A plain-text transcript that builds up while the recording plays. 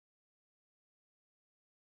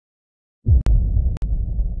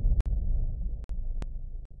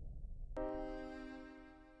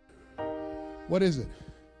What is it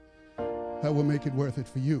that will make it worth it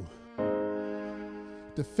for you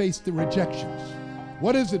to face the rejections?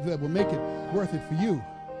 What is it that will make it worth it for you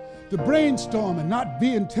to brainstorm and not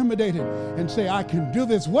be intimidated and say, I can do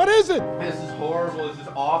this? What is it? This is horrible. This is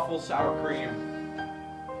awful sour cream.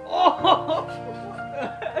 Oh, what the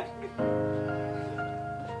heck?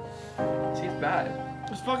 It tastes bad.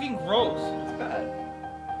 It's fucking gross. It's bad.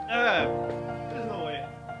 There's no way.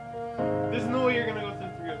 There's no way you're gonna go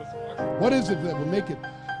through 3 of this box. What is it that will make it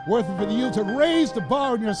worth it for you to raise the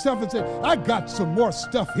bar on yourself and say, I got some more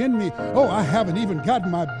stuff in me. Oh, I haven't even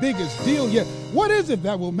gotten my biggest deal yet. What is it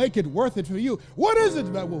that will make it worth it for you? What is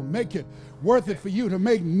it that will make it worth it for you to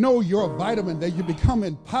know your vitamin, that you become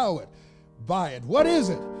empowered by it? What is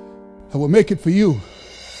it that will make it for you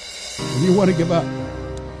when you want to give up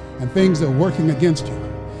and things are working against you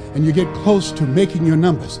and you get close to making your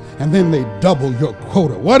numbers and then they double your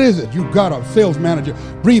quota? What is it? You got a sales manager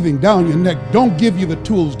breathing down your neck, don't give you the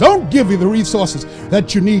tools, don't give you the resources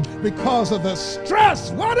that you need because of the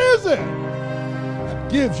stress. What is it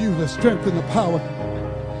that gives you the strength and the power?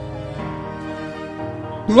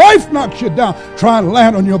 Life knocks you down. Try and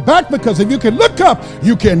land on your back, because if you can look up,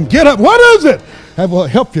 you can get up. What is it that will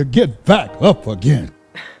help you get back up again?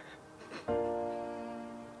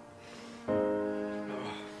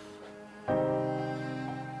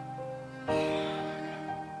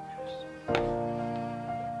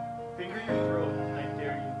 Finger your throat. I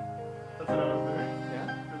dare you. That's what I was doing. Yeah?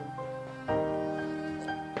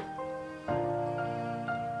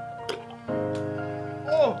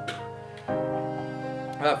 Oh!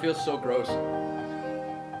 That feels so gross.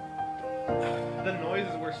 The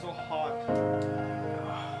noises were so hot.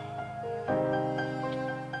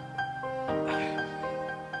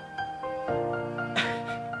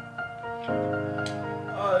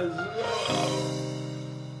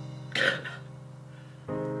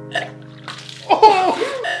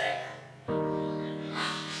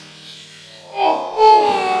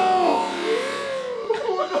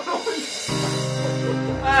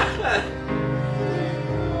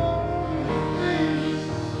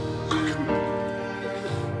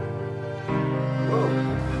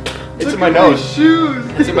 It's in my nose. Shoes.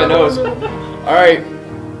 It's in my nose. Alright.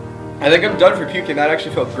 I think I'm done for puking. That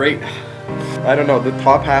actually felt great. I don't know. The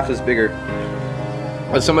top half is bigger.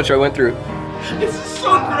 That's so much I went through. This is so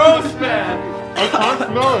gross, man. I can't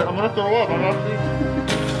smell it. I'm gonna throw up. I'm not.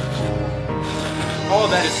 Oh,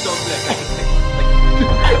 that is so sick. I can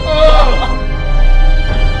take, oh.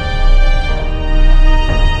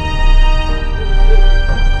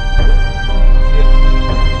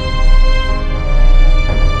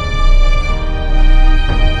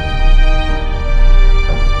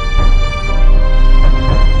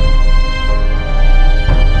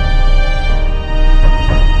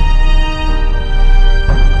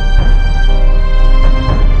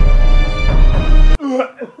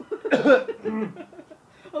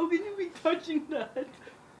 How can you be touching that?